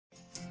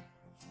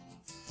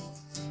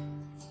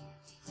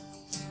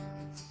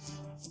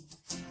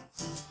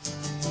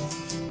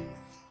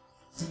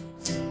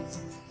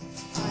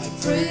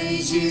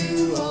praise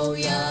you, O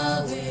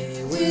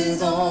Yahweh,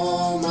 with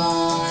all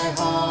my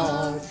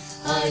heart.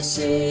 I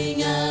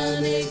sing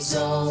and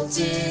exalt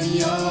in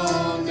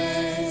your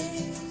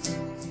name.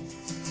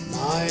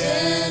 My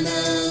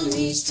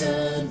enemies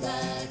turn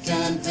back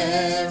and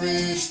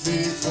perish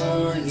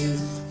before you,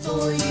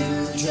 for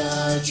you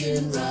judge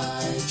in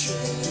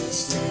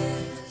righteousness.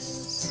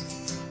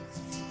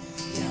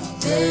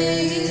 Yahweh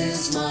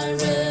is my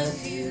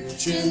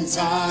refuge in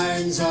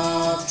times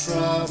of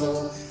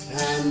trouble,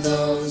 and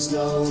those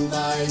known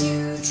by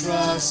you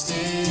trust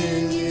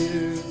in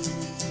you.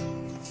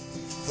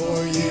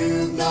 For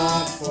you've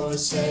not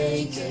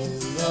forsaken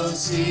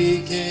those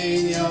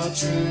seeking your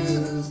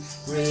truth,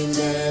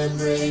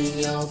 remembering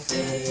your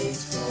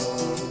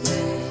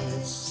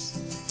faithfulness.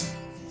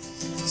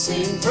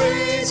 Sing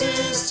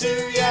praises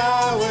to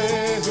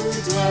Yahweh who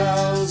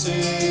dwells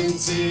in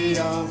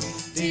Zion,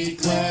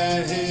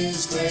 declare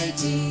his great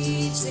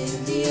deeds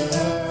in the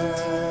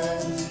earth.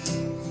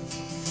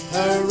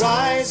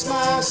 Arise,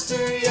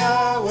 Master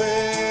Yahweh,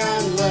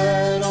 and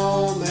let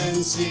all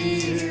men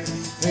see you,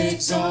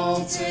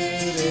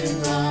 exalted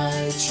in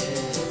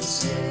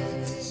righteousness.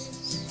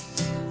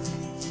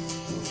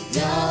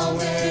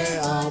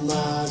 Yahweh, our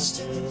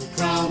Master,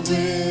 crowned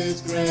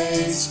with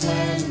great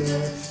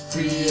splendor,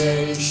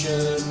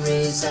 creation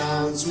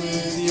resounds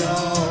with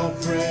your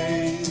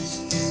praise.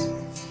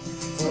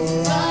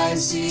 For I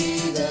see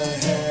the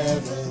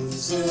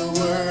heavens, the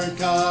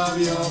work of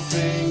your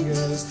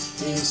fingers,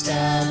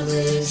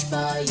 established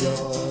by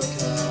your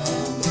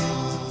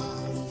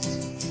command.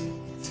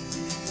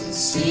 The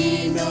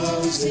sea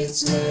knows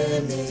its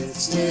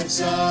limits, lifts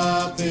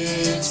up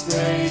its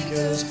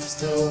breakers,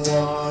 the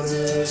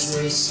waters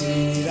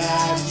recede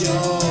at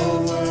your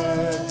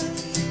word.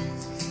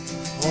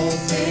 All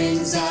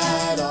things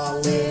that are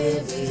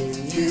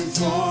living, you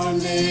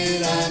formed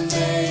it and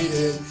made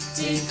it,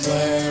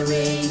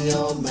 declaring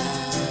your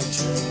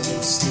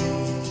majesty.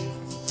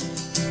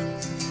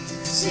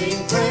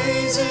 Sing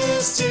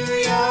praises to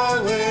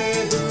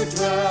Yahweh who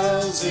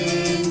dwells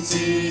in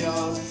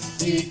Zion,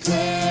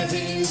 declare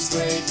his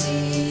great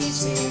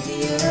deeds in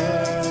the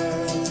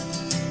earth.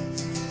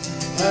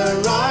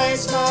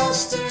 Arise,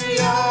 Master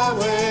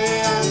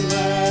Yahweh, and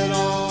let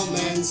all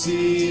men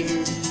see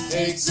you,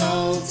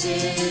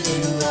 exalted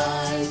in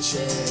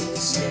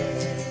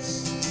righteousness.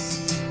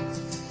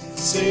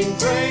 Sing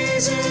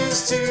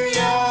praises to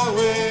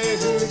Yahweh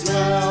who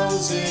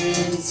dwells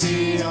in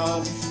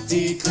Zion,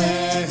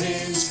 declare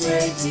his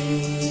great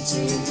deeds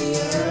in the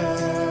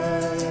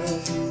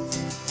earth.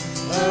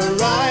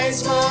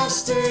 Arise,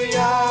 Master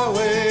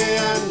Yahweh,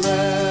 and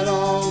let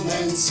all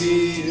men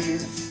see you,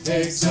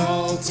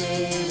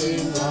 exalted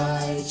in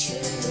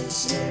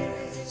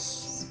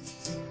righteousness.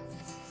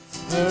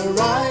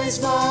 Arise,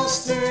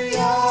 Master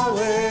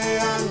Yahweh,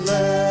 and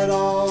let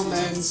all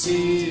men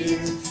see you,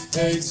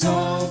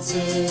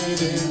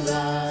 exalted in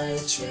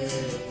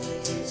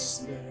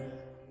righteousness.